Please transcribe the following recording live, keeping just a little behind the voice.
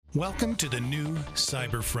Welcome to the new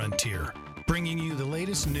Cyber Frontier, bringing you the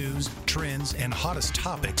latest news, trends, and hottest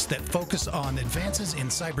topics that focus on advances in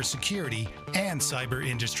cybersecurity and cyber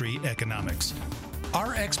industry economics.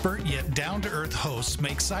 Our expert yet down-to-earth hosts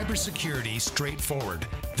make cybersecurity straightforward.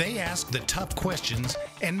 They ask the tough questions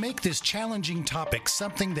and make this challenging topic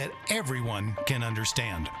something that everyone can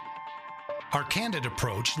understand. Our candid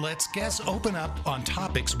approach lets guests open up on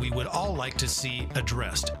topics we would all like to see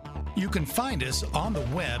addressed. You can find us on the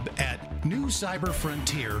web at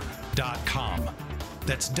newcyberfrontier.com.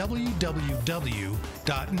 That's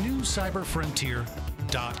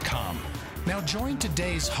www.newcyberfrontier.com. Now join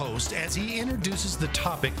today's host as he introduces the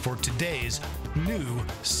topic for today's New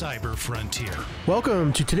Cyber Frontier.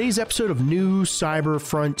 Welcome to today's episode of New Cyber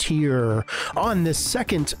Frontier. On this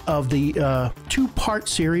second of the two-part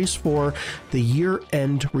series for the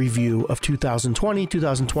year-end review of 2020,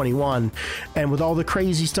 2021. And with all the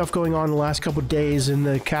crazy stuff going on the last couple of days in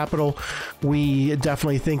the Capitol, we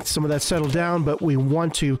definitely think some of that settled down, but we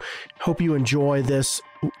want to hope you enjoy this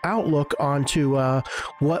outlook onto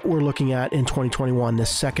what we're looking at in 2021, the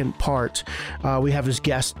second part. We have as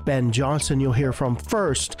guest Ben Johnson, you'll hear from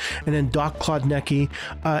first, and then Doc Klodnecki,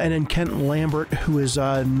 and then Kent Lambert, who is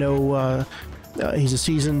he's a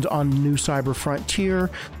seasoned on New Cyber Frontier.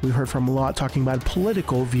 We heard from a lot talking about a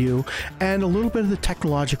political view and a little bit of the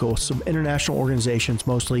technological, some international organizations,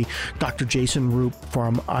 mostly Dr. Jason Roop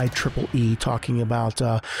from IEEE talking about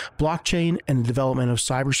blockchain and the development of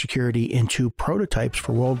cybersecurity into prototypes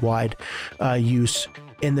for worldwide use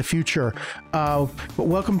in the future. But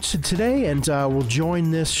welcome to today, and we'll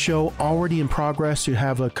join this show already in progress. You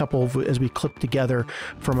have a couple of, as we clip together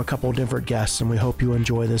from a couple of different guests, and we hope you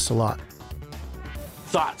enjoy this a lot.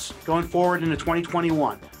 Thoughts going forward into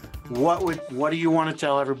 2021? What do you want to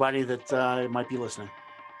tell everybody that might be listening?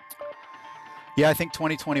 Yeah, I think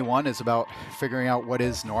 2021 is about figuring out what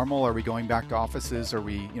is normal. Are we going back to offices? Are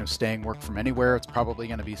we, staying work from anywhere? It's probably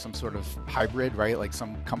going to be some sort of hybrid, right? Like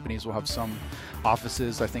some companies will have some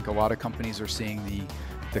offices. I think a lot of companies are seeing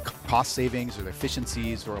the cost savings or the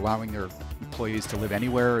efficiencies or allowing their employees to live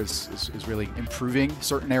anywhere is really improving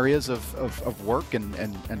certain areas of work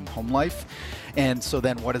and home life. And so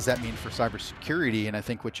then what does that mean for cybersecurity? And I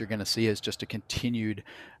think what you're going to see is just a continued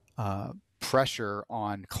pressure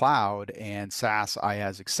on cloud and SaaS,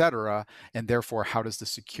 IaaS, et cetera. And therefore, how does the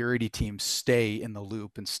security team stay in the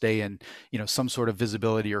loop and stay in, some sort of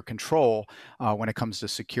visibility or control when it comes to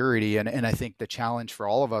security? And I think the challenge for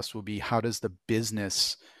all of us will be, how does the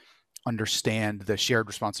business understand the shared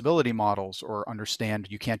responsibility models, or understand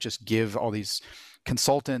you can't just give all these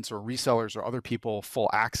consultants or resellers or other people full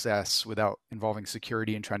access without involving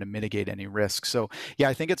security and trying to mitigate any risk. So yeah,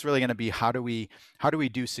 I think it's really going to be how do we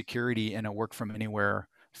do security in a work from anywhere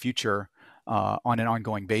future on an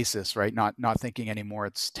ongoing basis, right? Not thinking anymore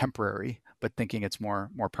it's temporary, but thinking it's more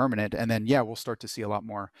permanent. And then we'll start to see a lot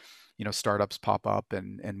more startups pop up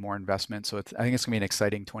and more investment. So I think it's going to be an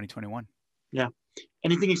exciting 2021. Yeah.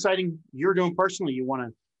 Anything exciting you're doing personally you want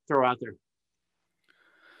to throw out there?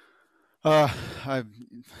 I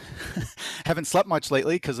haven't slept much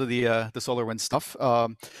lately because of the SolarWinds stuff.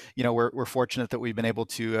 We're fortunate that we've been able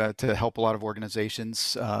to help a lot of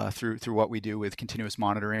organizations through what we do with continuous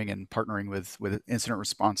monitoring and partnering with incident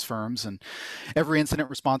response firms. And every incident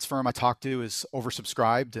response firm I talk to is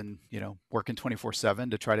oversubscribed and working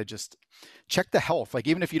 24/7 to try to just check the health. Like,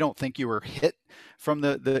 even if you don't think you were hit from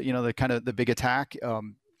the kind of the big attack,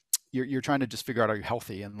 you're trying to just figure out, are you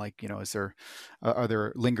healthy? And are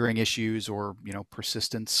there lingering issues or,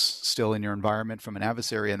 persistence still in your environment from an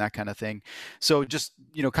adversary and that kind of thing. So just,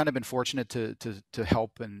 kind of been fortunate to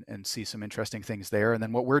help and see some interesting things there. And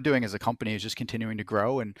then what we're doing as a company is just continuing to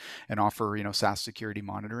grow and offer, SaaS security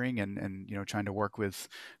monitoring and trying to work with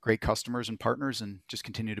great customers and partners and just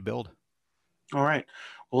continue to build. All right.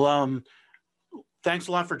 Well, thanks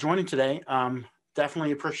a lot for joining today.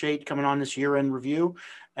 Definitely appreciate coming on this year-end review,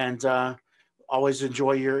 and always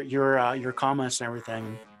enjoy your comments and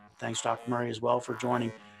everything. Thanks, Dr. Murray, as well, for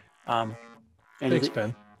joining. Thanks,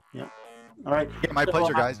 Ben. Yeah. All right. Yeah, my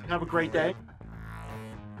pleasure, guys. Have a great day.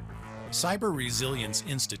 Cyber Resilience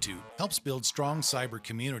Institute helps build strong cyber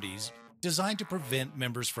communities designed to prevent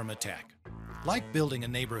members from attack. Like building a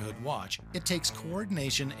neighborhood watch, it takes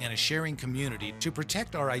coordination and a sharing community to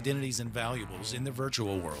protect our identities and valuables in the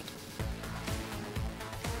virtual world.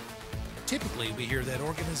 Typically, we hear that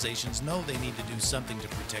organizations know they need to do something to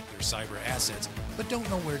protect their cyber assets, but don't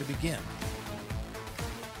know where to begin.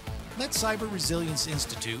 Let Cyber Resilience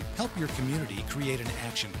Institute help your community create an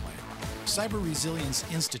action plan. Cyber Resilience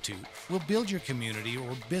Institute will build your community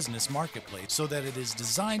or business marketplace so that it is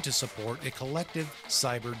designed to support a collective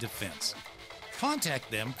cyber defense. Contact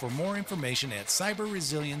them for more information at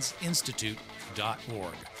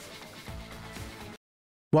cyberresilienceinstitute.org.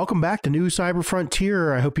 Welcome back to New Cyber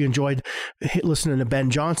Frontier. I hope you enjoyed listening to Ben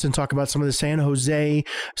Johnson talk about some of the San Jose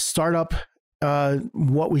startup,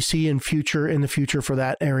 what we see in the future for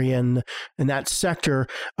that area and that sector.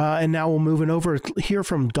 And now we'll move it over to hear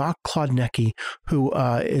from Doc Klodnecki, who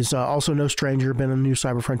is also no stranger, been on New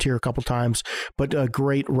Cyber Frontier a couple times, but a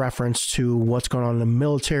great reference to what's going on in the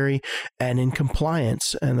military and in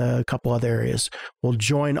compliance and a couple other areas. We'll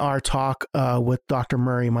join our talk with Dr.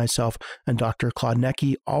 Murray, myself, and Dr.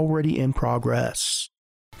 Klodnecki already in progress.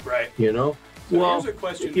 Right. So here's a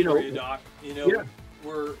question for you, Doc. Yeah.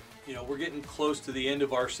 We're getting close to the end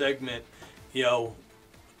of our segment.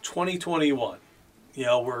 2021.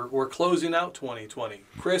 We're closing out 2020.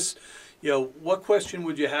 Chris, what question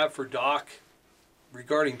would you have for Doc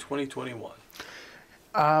regarding 2021?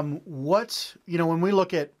 When we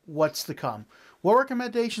look at what's to come, what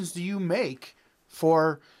recommendations do you make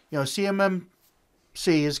for, CMMC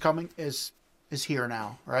is coming, is here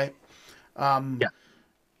now, right? Yeah.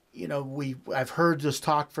 I've heard this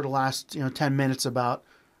talk for the last, 10 minutes about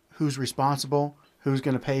who's responsible, who's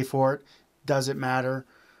going to pay for it, does it matter?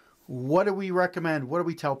 What do we recommend? What do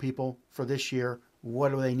we tell people for this year? What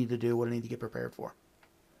do they need to do? What do they need to get prepared for?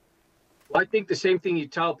 Well, I think the same thing you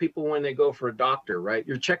tell people when they go for a doctor, right?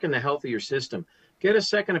 You're checking the health of your system. Get a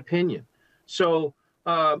second opinion. So,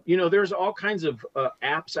 there's all kinds of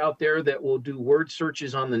apps out there that will do word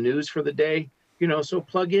searches on the news for the day, so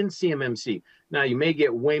plug in CMMC. Now, you may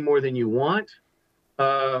get way more than you want,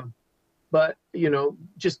 but,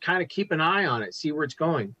 just kind of keep an eye on it, see where it's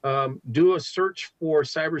going. Do a search for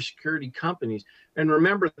cybersecurity companies. And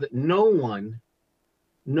remember that no one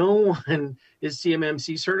is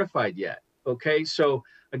CMMC certified yet. Okay. So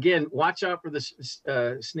again, watch out for the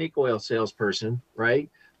snake oil salesperson, right?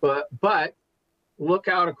 But look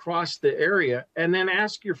out across the area and then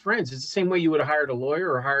ask your friends. It's the same way you would have hired a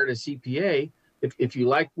lawyer or hired a CPA. If you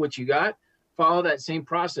like what you got, follow that same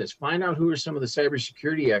process. Find out who are some of the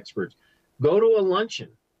cybersecurity experts. Go to a luncheon,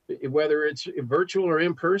 whether it's virtual or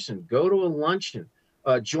in person. Go to a luncheon.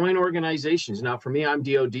 Join organizations. Now, for me, I'm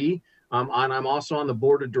DOD, and I'm also on the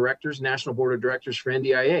board of directors, National Board of Directors for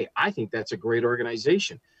NDIA. I think that's a great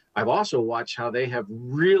organization. I've also watched how they have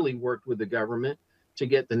really worked with the government to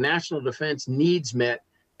get the national defense needs met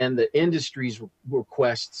and the industry's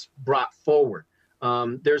requests brought forward.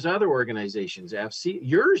 There's other organizations, FC.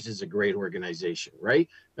 Yours is a great organization, right?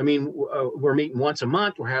 I mean, we're meeting once a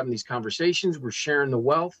month. We're having these conversations. We're sharing the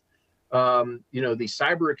wealth. The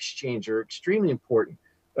cyber exchange are extremely important.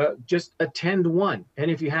 Just attend one. And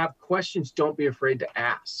if you have questions, don't be afraid to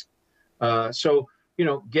ask.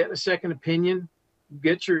 Get a second opinion.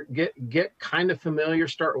 Get kind of familiar.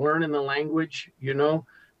 Start learning the language.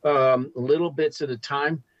 Little bits at a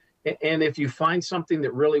time. And if you find something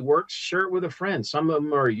that really works, share it with a friend. Some of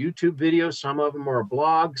them are YouTube videos. Some of them are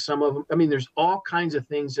blogs. Some of them, there's all kinds of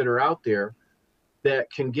things that are out there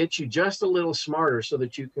that can get you just a little smarter so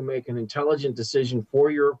that you can make an intelligent decision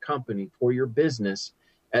for your company, for your business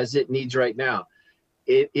as it needs right now.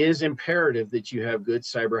 It is imperative that you have good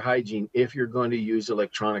cyber hygiene if you're going to use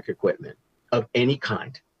electronic equipment of any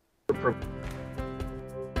kind.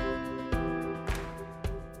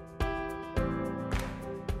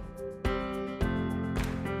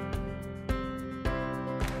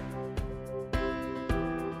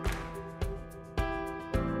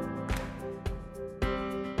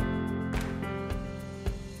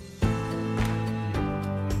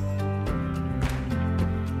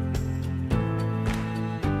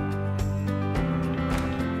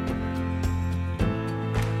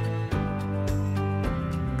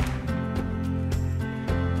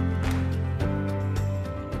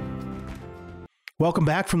 Welcome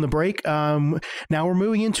back from the break. Now we're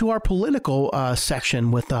moving into our political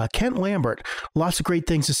section with Kent Lambert. Lots of great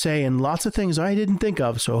things to say and lots of things I didn't think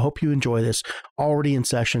of. So I hope you enjoy this. Already in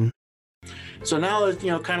session. So now,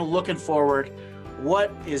 kind of looking forward,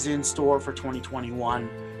 what is in store for 2021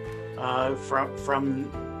 from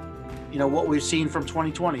what we've seen from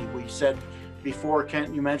 2020? We said before,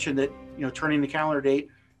 Kent, you mentioned that, turning the calendar date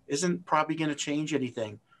isn't probably going to change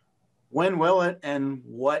anything. When will it, and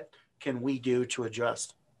what can we do to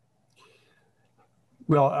adjust?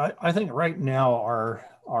 Well, I think right now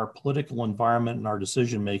our political environment and our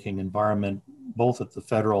decision-making environment, both at the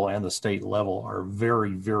federal and the state level, are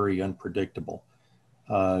very, very unpredictable.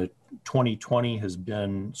 2020 has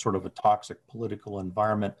been sort of a toxic political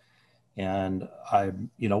environment, and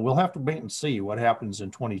we'll have to wait and see what happens in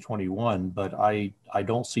 2021, but I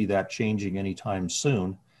don't see that changing anytime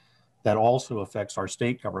soon. That also affects our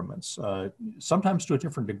state governments, sometimes to a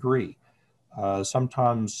different degree.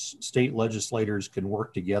 Sometimes state legislators can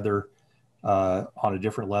work together on a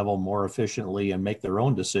different level more efficiently and make their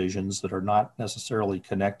own decisions that are not necessarily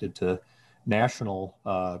connected to national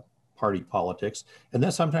party politics. And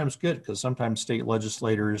that's sometimes good, because sometimes state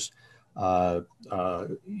legislators, our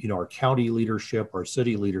county leadership, our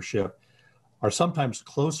city leadership, are sometimes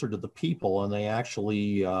closer to the people, and they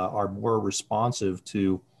actually are more responsive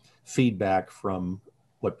to feedback from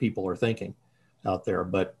what people are thinking out there.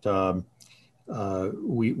 But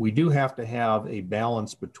we do have to have a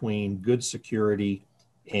balance between good security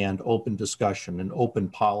and open discussion and open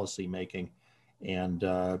policy making. And,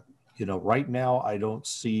 right now, I don't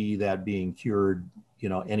see that being cured,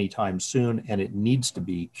 anytime soon, and it needs to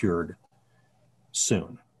be cured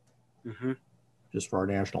soon, just for our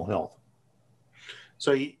national health.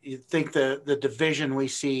 So you think the division we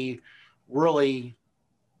see really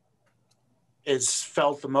is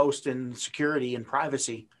felt the most in security and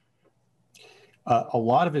privacy? A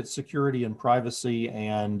lot of it's security and privacy,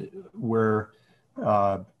 and where,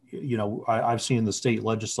 I've seen in the state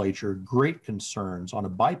legislature great concerns on a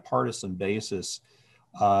bipartisan basis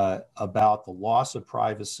about the loss of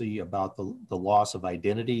privacy, about the loss of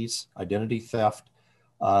identity theft.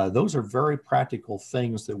 Those are very practical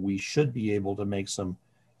things that we should be able to make some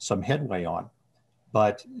headway on.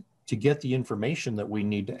 But to get the information that we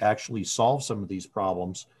need to actually solve some of these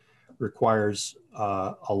problems requires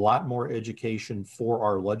a lot more education for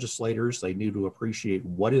our legislators. They need to appreciate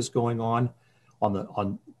what is going on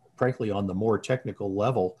frankly, on the more technical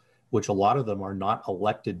level, which a lot of them are not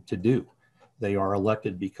elected to do. They are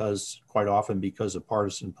elected quite often because of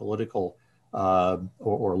partisan political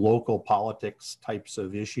or local politics types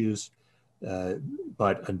of issues.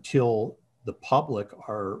 But until the public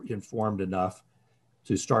are informed enough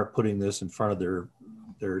to start putting this in front of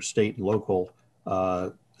their state and local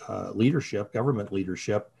leadership, government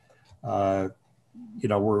leadership, we're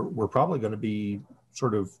probably going to be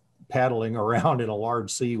sort of paddling around in a large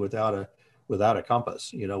sea without a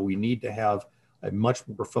compass. We need to have a much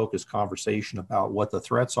more focused conversation about what the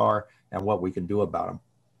threats are and what we can do about them.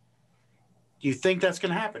 Do you think that's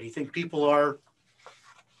going to happen? Do you think people are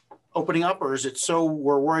opening up, or is it so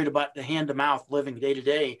we're worried about the hand-to-mouth living day to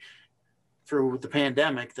day through the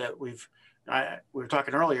pandemic that we were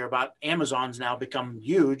talking earlier about Amazon's now become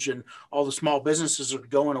huge and all the small businesses are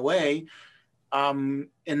going away. In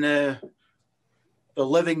the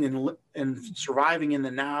living and surviving in the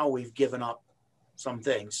now, we've given up some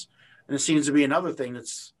things. And it seems to be another thing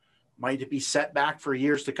that's might be set back for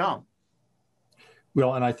years to come.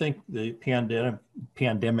 Well, and I think the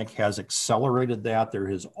pandemic has accelerated that. There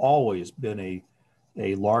has always been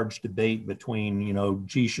a large debate between,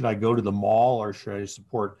 should I go to the mall or should I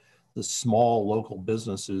support the small local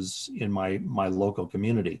businesses in my local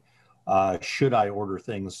community? Should I order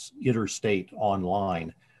things interstate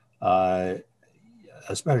online?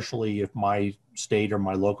 Especially if my state or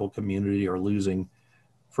my local community are losing,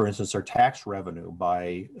 for instance, their tax revenue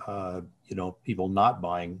by, people not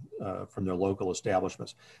buying from their local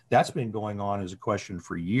establishments. That's been going on as a question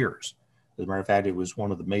for years. As a matter of fact, it was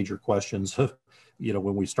one of the major questions of,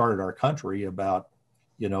 when we started our country about,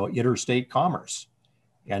 interstate commerce.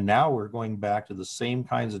 And now we're going back to the same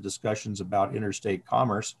kinds of discussions about interstate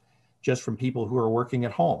commerce, just from people who are working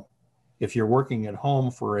at home. If you're working at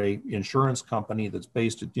home for a insurance company that's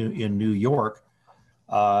based in New York,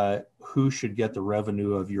 who should get the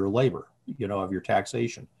revenue of your labor, of your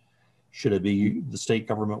taxation? Should it be the state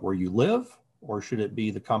government where you live, or should it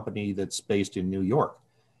be the company that's based in New York?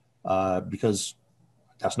 Because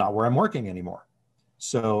that's not where I'm working anymore.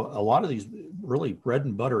 So a lot of these really bread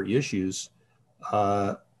and butter issues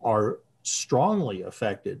are strongly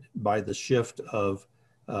affected by the shift of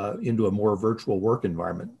into a more virtual work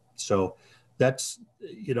environment. So that's,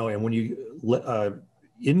 and when you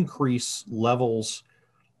increase levels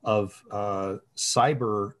of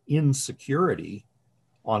cyber insecurity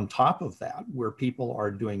on top of that, where people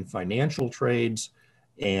are doing financial trades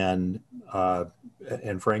and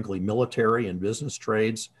frankly, military and business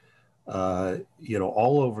trades,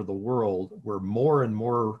 all over the world, we're more and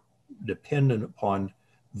more dependent upon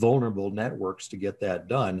vulnerable networks to get that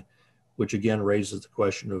done, which again raises the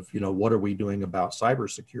question of, what are we doing about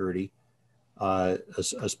cybersecurity,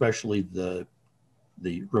 especially the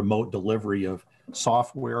remote delivery of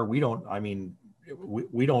software. We don't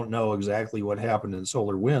know exactly what happened in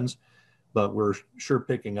SolarWinds, but we're sure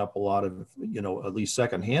picking up a lot of, at least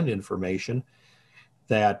secondhand information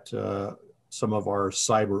that some of our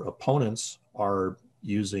cyber opponents are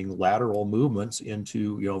using lateral movements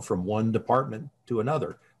into, from one department to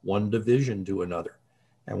another, one division to another.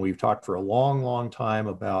 And we've talked for a long, long time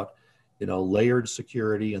about, layered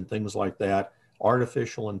security and things like that,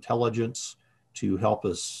 artificial intelligence to help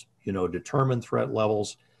us, determine threat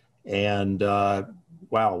levels. And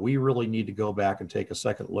wow, we really need to go back and take a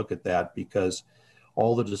second look at that, because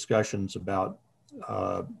all the discussions about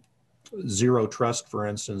zero trust, for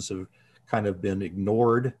instance, have kind of been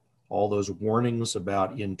ignored. All those warnings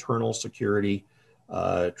about internal security,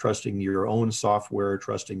 trusting your own software,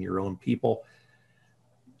 trusting your own people,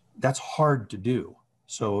 that's hard to do.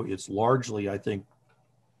 So it's largely, I think,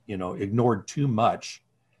 ignored too much.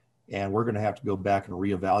 And we're going to have to go back and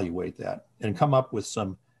reevaluate that and come up with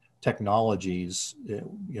some technologies,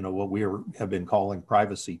 what we have been calling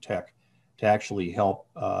privacy tech, to actually help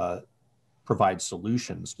provide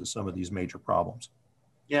solutions to some of these major problems.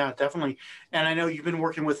 Yeah, definitely. And I know you've been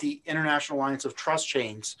working with the International Alliance of Trust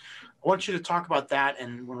Chains. I want you to talk about that.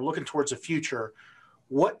 And we're looking towards the future.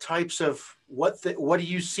 What types of, what do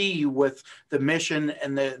you see with the mission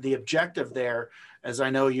and the objective there? As I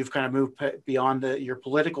know you've kind of moved beyond your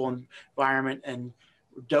political environment and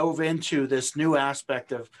dove into this new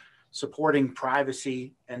aspect of supporting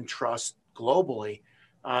privacy and trust globally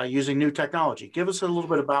using new technology. Give us a little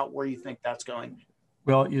bit about where you think that's going.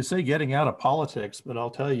 Well, you say getting out of politics, but I'll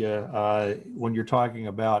tell you, when you're talking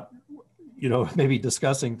about, maybe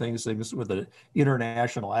discussing things with the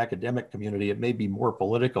international academic community, it may be more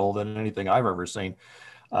political than anything I've ever seen.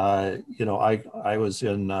 I was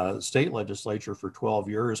in state legislature for 12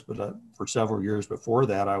 years, but for several years before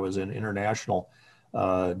that, I was in international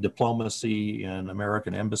diplomacy in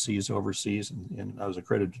American embassies overseas, and I was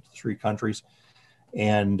accredited to 3 countries.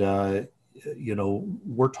 And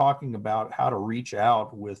we're talking about how to reach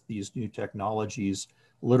out with these new technologies,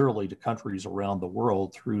 literally to countries around the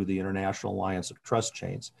world through the International Alliance of Trust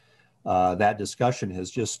Chains. That discussion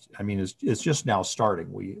has it's just now starting.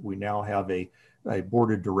 We now have a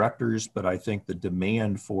board of directors, but I think the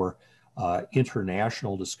demand for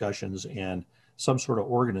international discussions and some sort of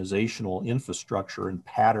organizational infrastructure and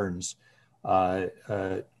patterns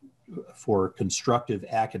for constructive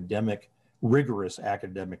rigorous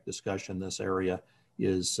academic discussion in this area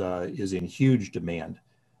is in huge demand.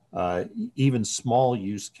 Even small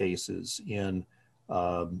use cases in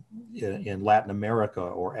Latin America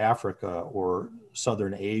or Africa or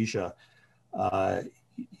Southern Asia,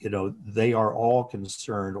 they are all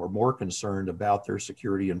concerned or more concerned about their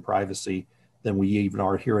security and privacy than we even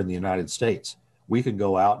are here in the United States. We can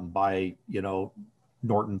go out and buy,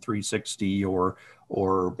 Norton 360 or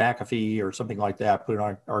McAfee or something like that, put it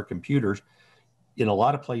on our computers. In a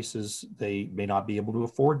lot of places, they may not be able to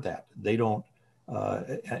afford that. They don't,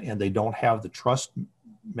 and they don't have the trust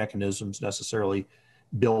mechanisms necessarily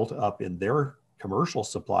built up in their commercial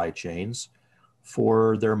supply chains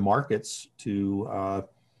for their markets to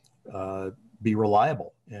be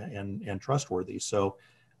reliable and trustworthy. So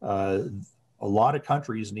a lot of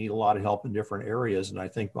countries need a lot of help in different areas. And I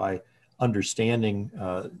think by understanding,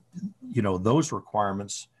 those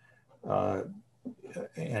requirements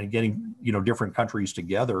and getting, different countries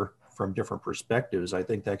together from different perspectives, I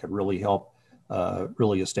think that could really help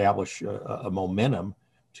really establish a momentum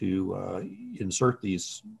to insert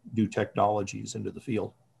these new technologies into the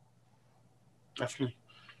field. Definitely.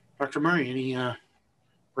 Dr. Murray, any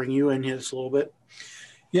bring you in here just a little bit?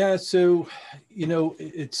 Yeah, so,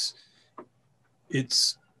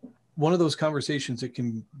 it's one of those conversations that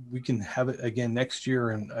we can have it again next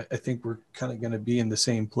year. And I think we're kind of going to be in the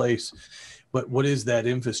same place. But what is that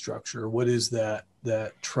infrastructure? What is that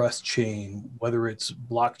trust chain, whether it's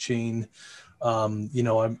blockchain? I'm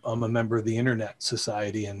a member of the Internet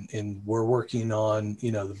Society, and we're working on,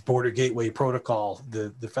 the Border Gateway Protocol,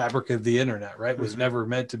 the fabric of the Internet, right? Was never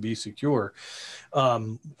meant to be secure.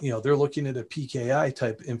 They're looking at a PKI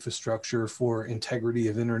type infrastructure for integrity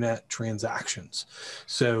of Internet transactions.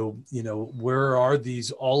 So, where are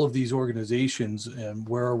all of these organizations, and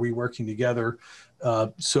where are we working together,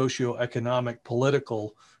 socioeconomic,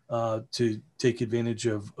 political, to take advantage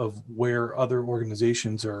of where other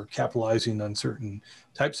organizations are capitalizing on certain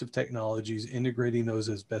types of technologies, integrating those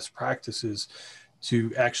as best practices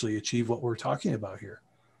to actually achieve what we're talking about here.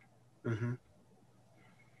 Mm-hmm.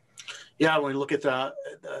 Yeah, when we look at the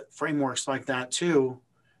frameworks like that too,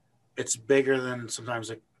 it's bigger than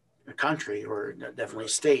sometimes a country or definitely a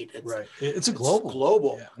state. Right. It's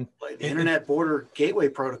global. Yeah. Like the Internet Border Gateway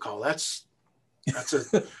Protocol, that's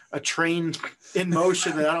a train in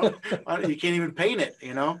motion that you can't even paint it,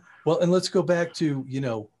 Well, and let's go back to,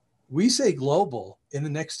 we say global. In the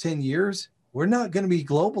next 10 years, we're not going to be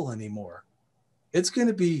global anymore. It's going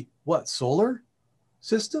to be what? Solar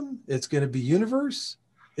system? It's going to be universe.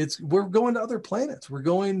 We're going to other planets. We're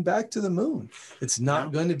going back to the moon. It's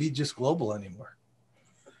not going to be just global anymore.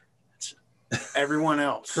 everyone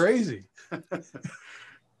else. Crazy.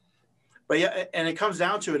 But yeah, and it comes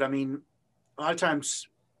down to it. I mean, a lot of times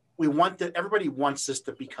we want that. Everybody wants this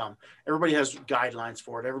to become. Everybody has guidelines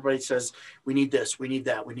for it. Everybody says we need this, we need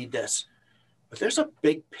that, we need this. But there's a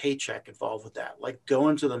big paycheck involved with that, like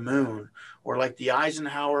going to the moon, or like the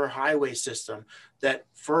Eisenhower highway system. That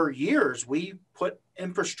for years we put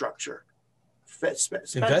infrastructure,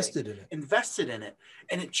 Invested in it,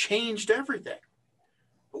 and it changed everything.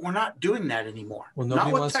 But we're not doing that anymore. Well, not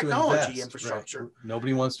nobody with wants technology to invest. infrastructure. Right.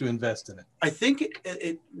 Nobody wants to invest in it. I think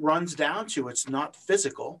it runs down to it's not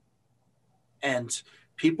physical, and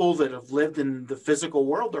people that have lived in the physical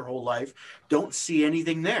world their whole life don't see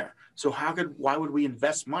anything there. So why would we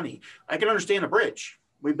invest money? I can understand a bridge.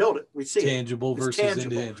 We build it. We see tangible it. versus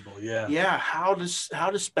tangible. intangible. Yeah. Yeah. How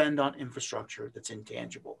to spend on infrastructure that's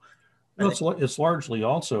intangible. It's largely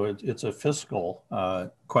also it's a fiscal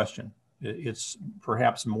question. It's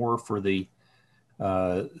perhaps more for the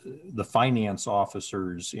finance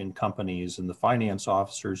officers in companies and the finance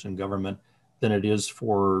officers in government than it is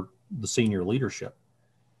for the senior leadership.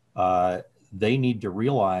 They need to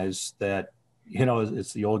realize that, you know,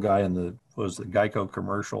 it's the old guy in the Geico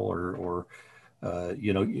commercial, or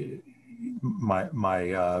you know,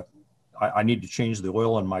 I need to change the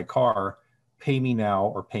oil in my car. Pay me now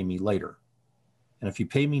or pay me later. And if you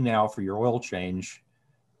pay me now for your oil change,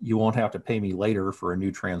 you won't have to pay me later for a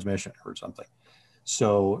new transmission or something.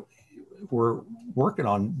 So we're working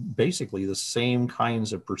on basically the same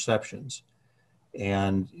kinds of perceptions.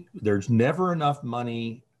 And there's never enough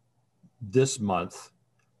money this month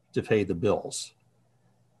to pay the bills.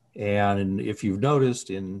 And if you've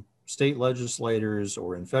noticed in state legislators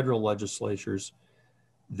or in federal legislatures,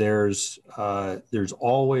 there's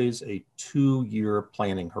always a 2-year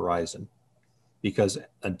planning horizon, because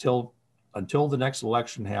until the next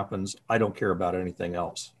election happens, I don't care about anything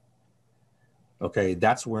else. Okay,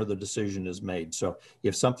 that's where the decision is made. So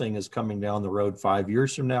if something is coming down the road 5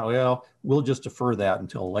 years from now, well, we'll just defer that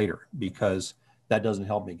until later, because that doesn't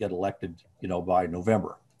help me get elected, you know, by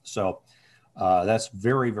November. So that's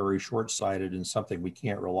very, very short-sighted, and something we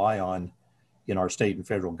can't rely on in our state and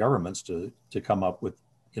federal governments to come up with,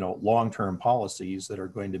 you know, long-term policies that are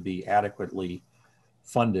going to be adequately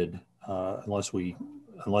funded, unless we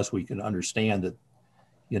can understand that,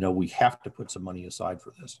 you know, we have to put some money aside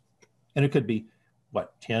for this. And it could be,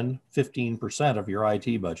 what, 10, 15% of your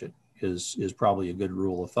IT budget is probably a good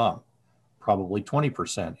rule of thumb. Probably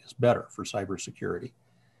 20% is better for cybersecurity.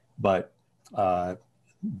 But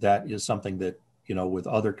that is something that, you know, with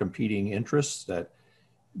other competing interests, that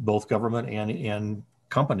both government and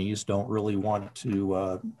companies don't really want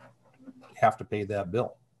to have to pay that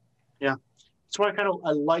bill. Yeah. That's why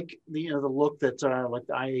I like the look that like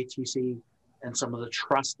the IATC and some of the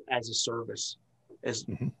trust as a service is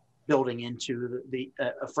building into the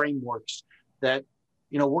frameworks that,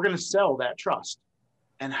 you know, we're going to sell that trust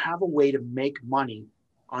and have a way to make money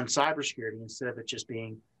on cybersecurity instead of it just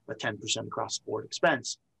being a 10% across the board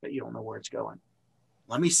expense that you don't know where it's going.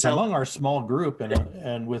 Let me sell. Among our small group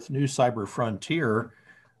and with New Cyber Frontier,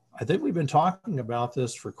 I think we've been talking about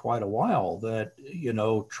this for quite a while, that, you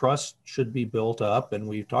know, trust should be built up, and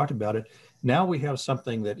we've talked about it. Now we have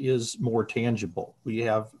something that is more tangible. We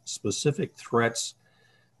have specific threats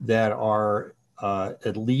that are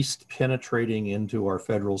at least penetrating into our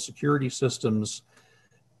federal security systems.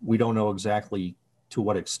 We don't know exactly to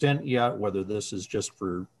what extent yet, whether this is just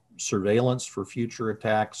for surveillance for future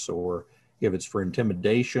attacks, or if it's for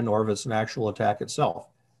intimidation, or if it's an actual attack itself.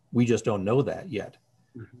 We just don't know that yet.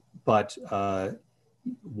 But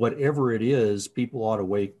whatever it is, people ought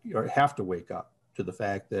to have to wake up to the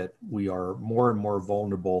fact that we are more and more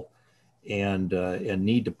vulnerable, and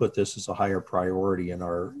need to put this as a higher priority in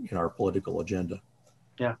our political agenda.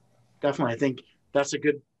 Yeah, definitely. I think that's a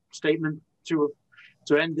good statement to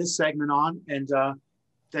end this segment on. And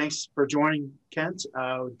thanks for joining, Kent.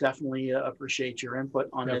 Definitely appreciate your input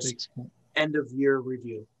on this end of year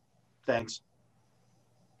review. Thanks.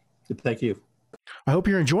 Thank you. I hope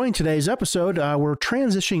you're enjoying today's episode. We're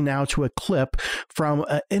transitioning now to a clip from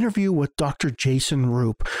an interview with Dr. Jason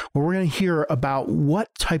Roop, where we're going to hear about what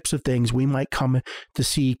types of things we might come to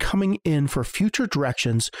see coming in for future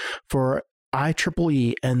directions for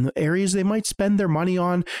IEEE and the areas they might spend their money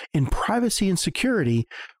on in privacy and security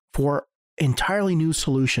for entirely new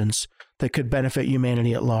solutions that could benefit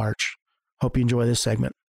humanity at large. Hope you enjoy this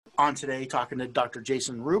segment. On today, talking to Dr.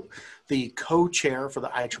 Jason Roop, the co-chair for the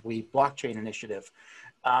IEEE Blockchain Initiative.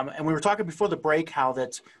 And we were talking before the break how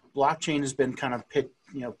that blockchain has been kind of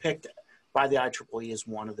picked by the IEEE as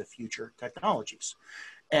one of the future technologies.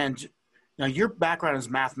 And now your background is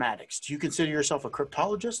mathematics. Do you consider yourself a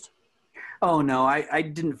cryptologist? Oh no, I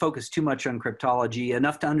didn't focus too much on cryptology,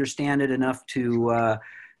 enough to understand it, enough to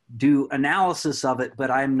do analysis of it,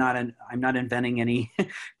 but I'm not inventing any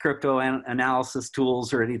crypto analysis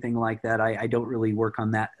tools or anything like that. I don't really work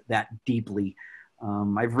on that deeply.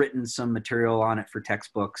 I've written some material on it for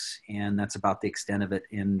textbooks, and that's about the extent of it.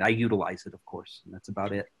 And I utilize it, of course, and that's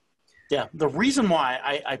about it. Yeah, the reason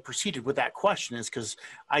why I proceeded with that question is because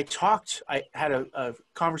I had a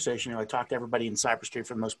conversation, I talked to everybody in cybersecurity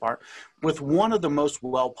for the most part, with one of the most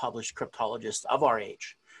well-published cryptologists of our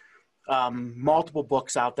age. Multiple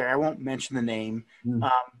books out there. I won't mention the name,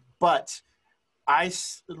 but I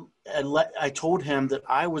told him that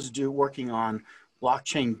I was working on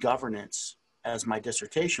blockchain governance as my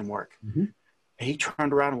dissertation work. Mm-hmm. And he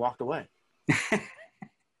turned around and walked away.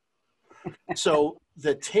 So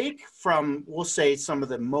the take from, we'll say, some of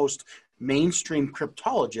the most mainstream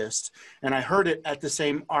cryptologists, and I heard it at the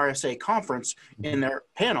same RSA conference in their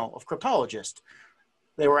panel of cryptologists.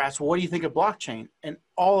 They were asked, well, what do you think of blockchain? And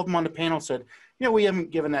all of them on the panel said, we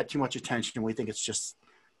haven't given that too much attention. We think it's just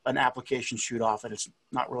an application shoot off, and it's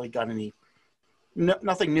not really got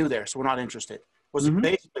nothing new there. So we're not interested, was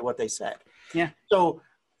basically what they said. Yeah. So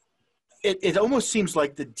it almost seems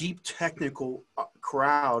like the deep technical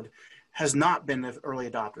crowd has not been the early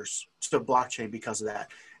adopters to blockchain because of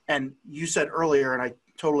that. And you said earlier, and I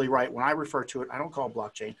totally right, when I refer to it, I don't call it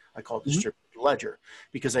blockchain, I call it distributed ledger,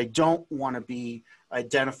 because I don't want to be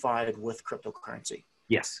identified with cryptocurrency.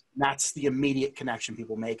 Yes. That's the immediate connection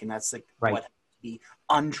people make, and that's what has to be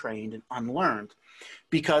untrained and unlearned,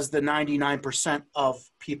 because the 99% of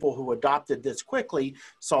people who adopted this quickly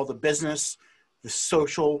saw the business, the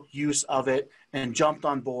social use of it, and jumped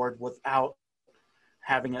on board without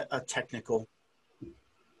having a technical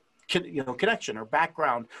connection or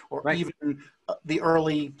background, or even the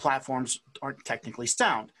early platforms aren't technically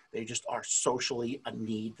sound. They just are socially a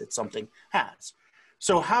need that something has.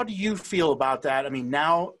 So how do you feel about that? I mean,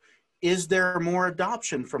 now, is there more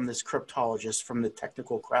adoption from this cryptologist, from the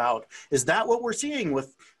technical crowd? Is that what we're seeing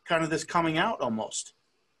with kind of this coming out almost?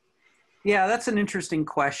 Yeah, that's an interesting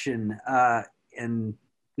question. And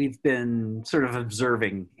we've been sort of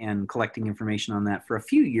observing and collecting information on that for a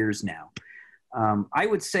few years now. I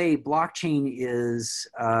would say blockchain is,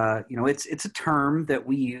 it's a term that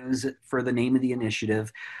we use for the name of the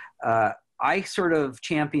initiative. I sort of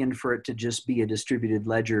championed for it to just be a distributed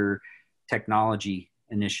ledger technology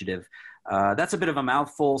initiative. That's a bit of a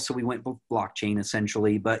mouthful, so we went with blockchain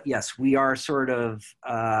essentially. But yes, we are sort of,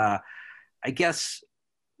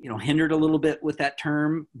 hindered a little bit with that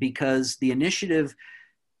term, because the initiative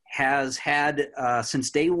has had since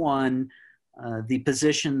day one the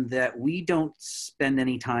position that we don't spend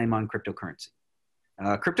any time on cryptocurrency.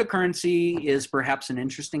 Cryptocurrency is perhaps an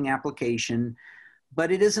interesting application,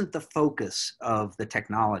 but it isn't the focus of the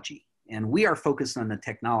technology. And we are focused on the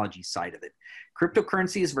technology side of it.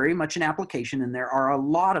 Cryptocurrency is very much an application, and there are a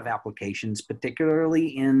lot of applications, particularly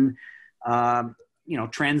in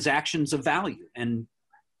transactions of value. And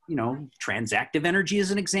transactive energy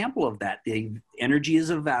is an example of that. The energy is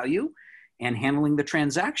of value, and handling the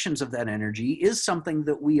transactions of that energy is something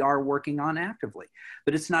that we are working on actively.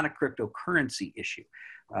 But it's not a cryptocurrency issue.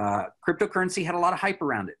 Cryptocurrency had a lot of hype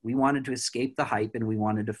around it. We wanted to escape the hype, and we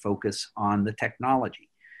wanted to focus on the technology.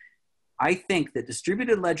 I think that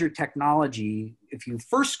distributed ledger technology, if you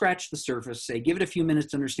first scratch the surface, say, give it a few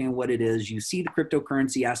minutes to understand what it is, you see the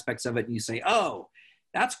cryptocurrency aspects of it, and you say, oh,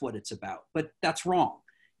 that's what it's about. But that's wrong.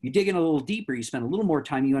 You dig in a little deeper, you spend a little more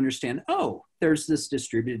time, you understand, oh, there's this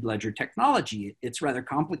distributed ledger technology. It's rather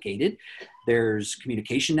complicated. There's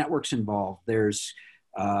communication networks involved. There's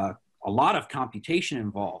a lot of computation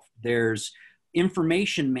involved. There's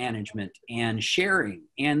information management and sharing.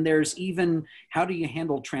 And there's even, how do you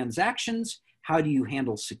handle transactions? How do you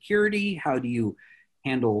handle security? How do you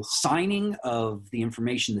handle signing of the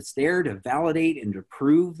information that's there to validate and to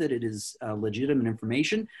prove that it is legitimate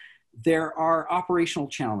information? There are operational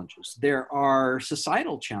challenges. There are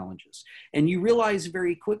societal challenges. And you realize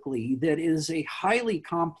very quickly that it is a highly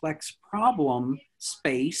complex problem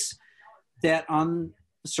space that on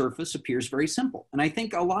the surface appears very simple. And I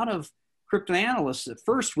think a lot of crypto analysts at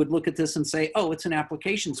first would look at this and say, oh, it's an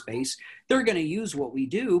application space. They're going to use what we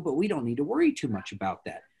do, but we don't need to worry too much about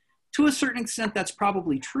that. To a certain extent, that's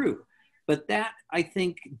probably true. But that, I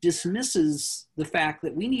think, dismisses the fact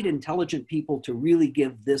that we need intelligent people to really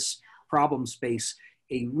give this problem space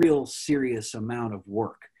a real serious amount of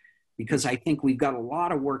work, because I think we've got a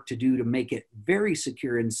lot of work to do to make it very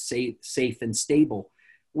secure and safe and stable.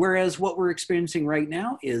 Whereas what we're experiencing right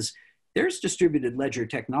now is there's distributed ledger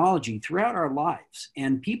technology throughout our lives,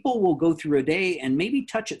 and people will go through a day and maybe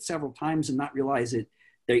touch it several times and not realize it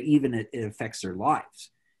it affects their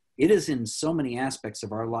lives. It is in so many aspects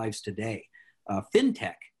of our lives today.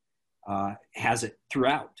 FinTech has it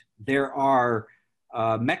throughout. There are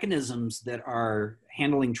mechanisms that are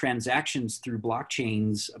handling transactions through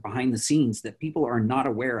blockchains behind the scenes that people are not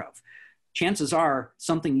aware of. Chances are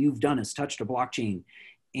something you've done has touched a blockchain.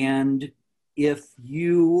 And if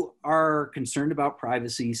you are concerned about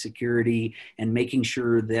privacy, security, and making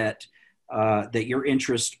sure that that your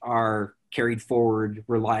interests are carried forward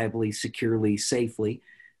reliably, securely, safely,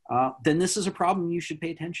 then this is a problem you should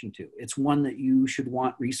pay attention to. It's one that you should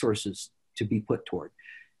want resources to be put toward.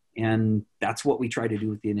 And that's what we try to do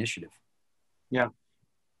with the initiative. Yeah.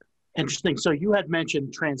 Interesting. So you had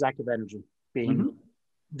mentioned transactive energy being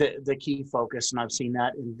the key focus, and I've seen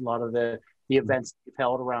that in a lot of the events you've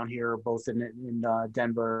held around here, both in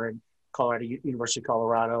Denver and Colorado, University of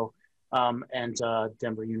Colorado, and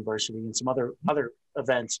Denver University, and some other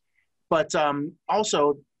events. But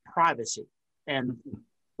also privacy. And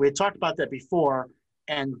we had talked about that before,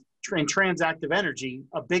 and in transactive energy,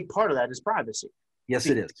 a big part of that is privacy. Yes,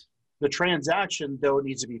 it is. The transaction, though it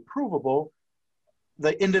needs to be provable,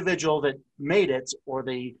 the individual that made it or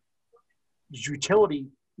the utility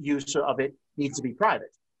use of it needs to be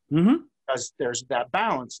private, because there's that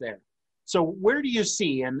balance there. So where do you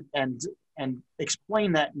see and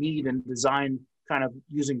explain that need and design kind of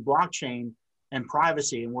using blockchain and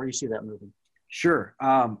privacy, and where do you see that moving? Sure.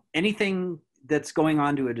 Anything that's going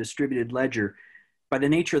on to a distributed ledger, by the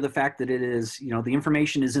nature of the fact that it is, the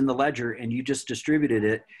information is in the ledger and you just distributed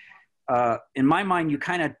it, in my mind, you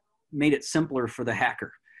kind of made it simpler for the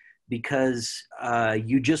hacker, because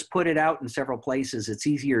you just put it out in several places. It's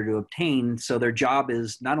easier to obtain. So their job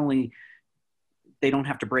is not only, they don't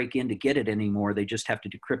have to break in to get it anymore, they just have to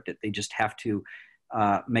decrypt it. They just have to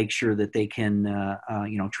make sure that they can,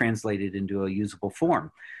 translate it into a usable form.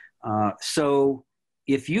 So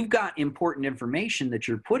if you've got important information that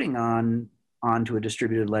you're putting onto a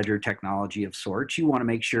distributed ledger technology of sorts, you want to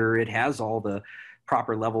make sure it has all the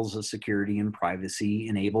proper levels of security and privacy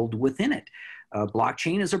enabled within it.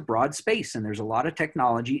 Blockchain is a broad space, and there's a lot of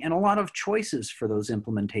technology and a lot of choices for those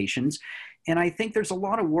implementations. And I think there's a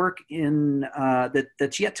lot of work in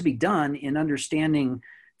that's yet to be done in understanding,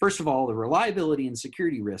 first of all, the reliability and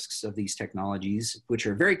security risks of these technologies, which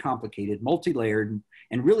are very complicated, multi-layered,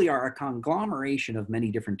 and really are a conglomeration of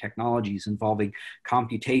many different technologies involving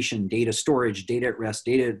computation, data storage, data at rest,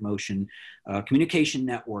 data at motion, communication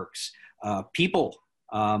networks, people.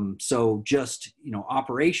 So just,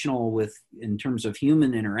 operational in terms of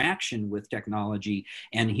human interaction with technology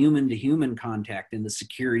and human to human contact, and the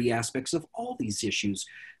security aspects of all these issues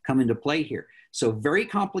come into play here. So very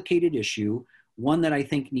complicated issue, one that I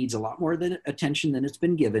think needs a lot more attention than it's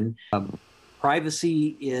been given.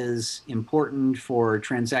 Privacy is important for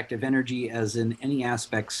transactive energy, as in any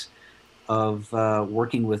aspects of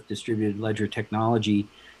working with distributed ledger technology,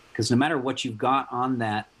 because no matter what you've got on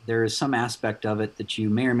that, there is some aspect of it that you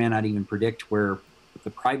may or may not even predict, where the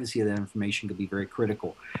privacy of that information could be very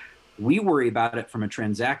critical. We worry about it from a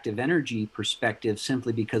transactive energy perspective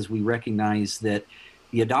simply because we recognize that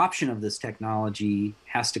the adoption of this technology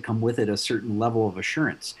has to come with it a certain level of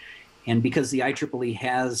assurance. And because the IEEE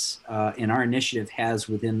has, and our initiative has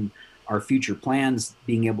within our future plans,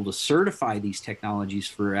 being able to certify these technologies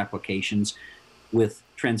for applications, with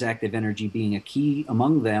transactive energy being a key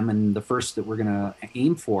among them and the first that we're going to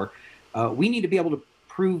aim for, we need to be able to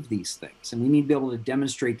prove these things, and we need to be able to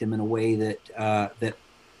demonstrate them in a way that that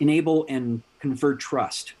enable and confer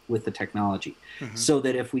trust with the technology. So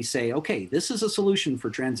that if we say, okay, this is a solution for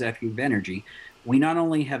transactive energy, we not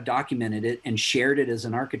only have documented it and shared it as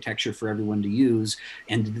an architecture for everyone to use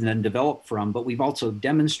and then develop from, but we've also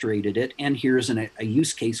demonstrated it, and here's a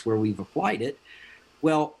use case where we've applied it.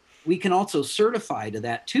 Well, we can also certify to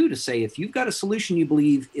that too, to say, if you've got a solution you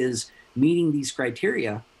believe is meeting these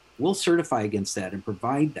criteria, we'll certify against that and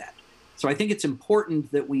provide that. So I think it's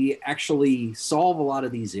important that we actually solve a lot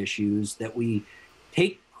of these issues, that we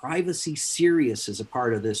take privacy serious as a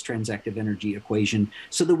part of this transactive energy equation,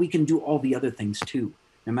 so that we can do all the other things too.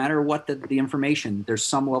 No matter what the information, there's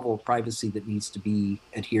some level of privacy that needs to be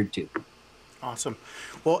adhered to. Awesome.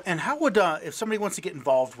 Well, and how would, if somebody wants to get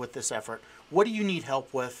involved with this effort, what do you need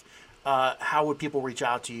help with? How would people reach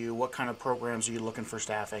out to you? What kind of programs are you looking for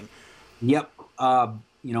staffing? Yep.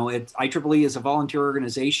 IEEE is a volunteer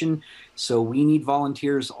organization, so we need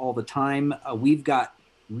volunteers all the time. We've got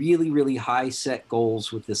really, really high set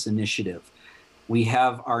goals with this initiative. We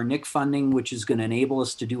have our NIC funding, which is going to enable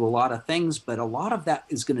us to do a lot of things, but a lot of that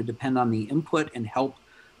is going to depend on the input and help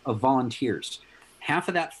of volunteers. Half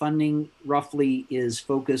of that funding roughly is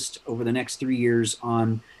focused over the next 3 years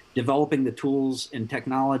on developing the tools and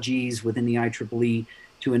technologies within the IEEE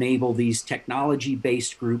to enable these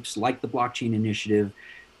technology-based groups like the Blockchain Initiative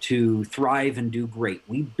to thrive and do great.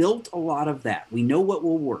 We built a lot of that. We know what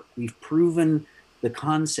will work. We've proven the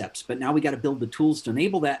concepts, but now we got to build the tools to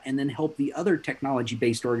enable that and then help the other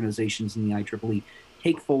technology-based organizations in the IEEE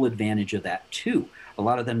take full advantage of that too. A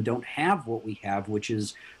lot of them don't have what we have, which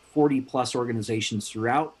is 40 plus organizations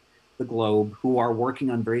throughout the globe who are working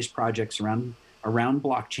on various projects around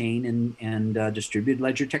blockchain and distributed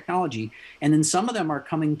ledger technology. And then some of them are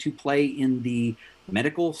coming to play in the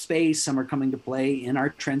medical space. Some are coming to play in our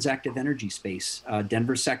transactive energy space.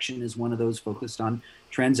 Denver section is one of those focused on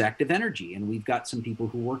transactive energy. And we've got some people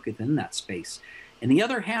who work within that space. And the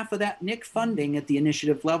other half of that NIC funding at the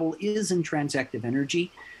initiative level is in transactive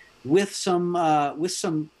energy with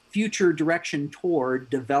some future direction toward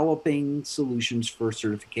developing solutions for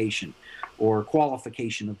certification or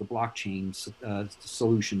qualification of the blockchain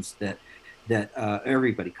solutions that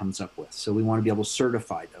everybody comes up with. So we want to be able to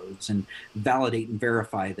certify those and validate and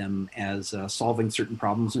verify them as solving certain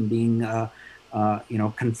problems and being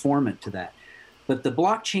conformant to that. But the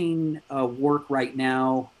blockchain work right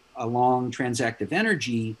now along transactive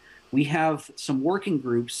energy, we have some working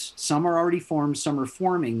groups. Some are already formed, some are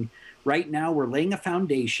forming. Right now, we're laying a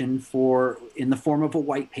foundation in the form of a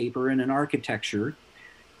white paper and an architecture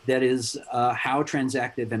that is how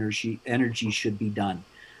transactive energy should be done.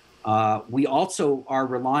 We also are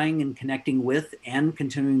relying and connecting with and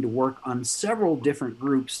continuing to work on several different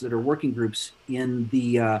groups that are working groups in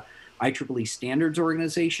the IEEE Standards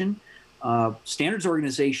Organization. Standards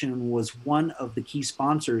Organization was one of the key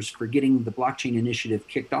sponsors for getting the Blockchain Initiative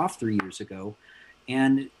kicked off 3 years ago.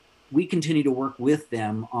 And we continue to work with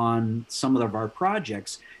them on some of our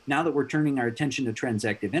projects. Now that we're turning our attention to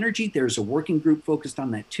transactive energy, there's a working group focused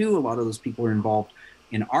on that too. A lot of those people are involved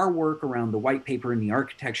in our work around the white paper and the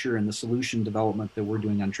architecture and the solution development that we're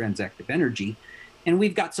doing on transactive energy. And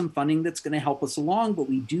we've got some funding that's going to help us along, but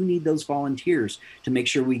we do need those volunteers to make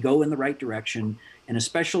sure we go in the right direction. And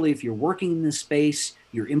especially if you're working in this space,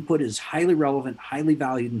 your input is highly relevant, highly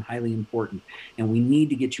valued, and highly important. And we need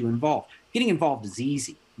to get you involved. Getting involved is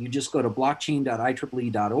easy. You just go to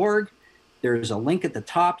blockchain.ieee.org. There's a link at the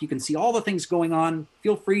top. You can see all the things going on.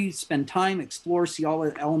 Feel free to spend time, explore, see all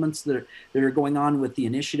the elements that are going on with the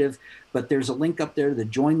initiative. But there's a link up there to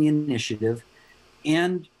join the initiative.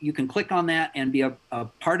 And you can click on that and be a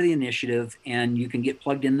part of the initiative, and you can get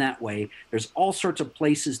plugged in that way. There's all sorts of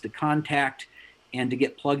places to contact and to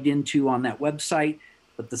get plugged into on that website.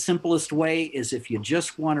 But the simplest way is if you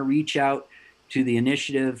just want to reach out to the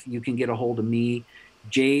initiative, you can get a hold of me,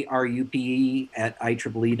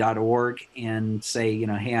 jrupe@ieee.org, and say,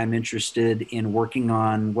 hey, I'm interested in working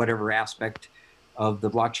on whatever aspect of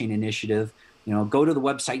the blockchain initiative. Go to the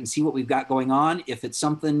website and see what we've got going on. If it's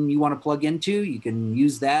something you want to plug into, you can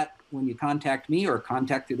use that when you contact me or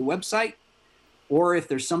contact through the website. Or if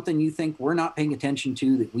there's something you think we're not paying attention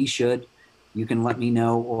to that we should, you can let me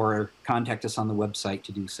know or contact us on the website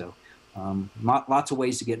to do so. Lots of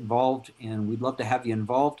ways to get involved, and we'd love to have you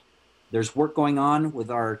involved. There's work going on with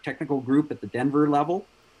our technical group at the Denver level,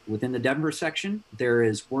 within the Denver section. There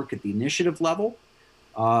is work at the initiative level.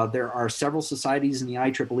 There are several societies in the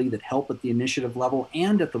IEEE that help at the initiative level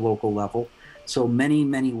and at the local level. So many,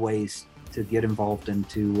 many ways to get involved and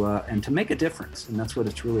to make a difference. And that's what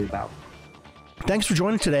it's really about. Thanks for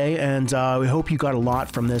joining today, and we hope you got a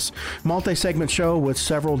lot from this multi-segment show with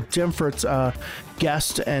several different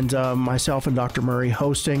guests and myself and Dr. Murray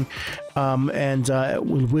hosting. And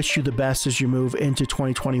we wish you the best as you move into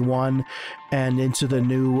 2021 and into the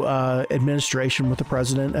new administration with the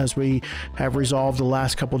president, as we have resolved the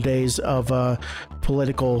last couple of days of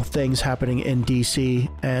political things happening in D.C.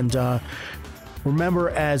 And remember,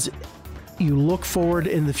 as you look forward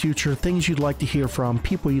in the future, things you'd like to hear from,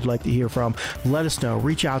 people you'd like to hear from, let us know.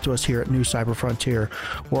 Reach out to us here at New Cyber Frontier.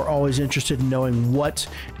 We're always interested in knowing what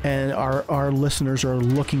and our listeners are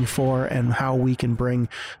looking for and how we can bring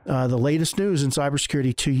the latest news in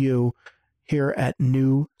cybersecurity to you here at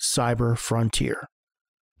New Cyber Frontier.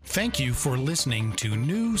 Thank you for listening to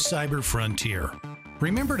New Cyber Frontier.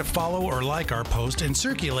 Remember to follow or like our post and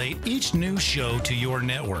circulate each new show to your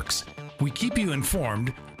networks. We keep you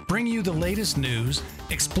informed, bring you the latest news,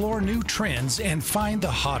 explore new trends, and find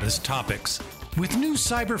the hottest topics. With New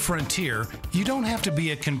Cyber Frontier, you don't have to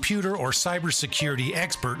be a computer or cybersecurity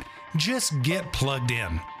expert, just get plugged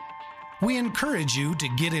in. We encourage you to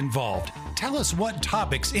get involved. Tell us what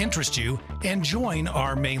topics interest you and join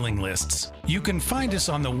our mailing lists. You can find us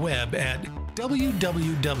on the web at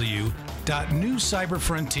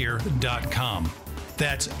www.newcyberfrontier.com.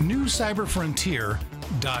 That's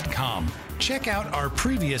newcyberfrontier.com. Check out our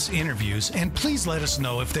previous interviews and please let us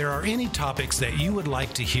know if there are any topics that you would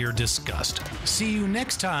like to hear discussed. See you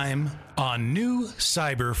next time on New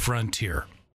Cyber Frontier.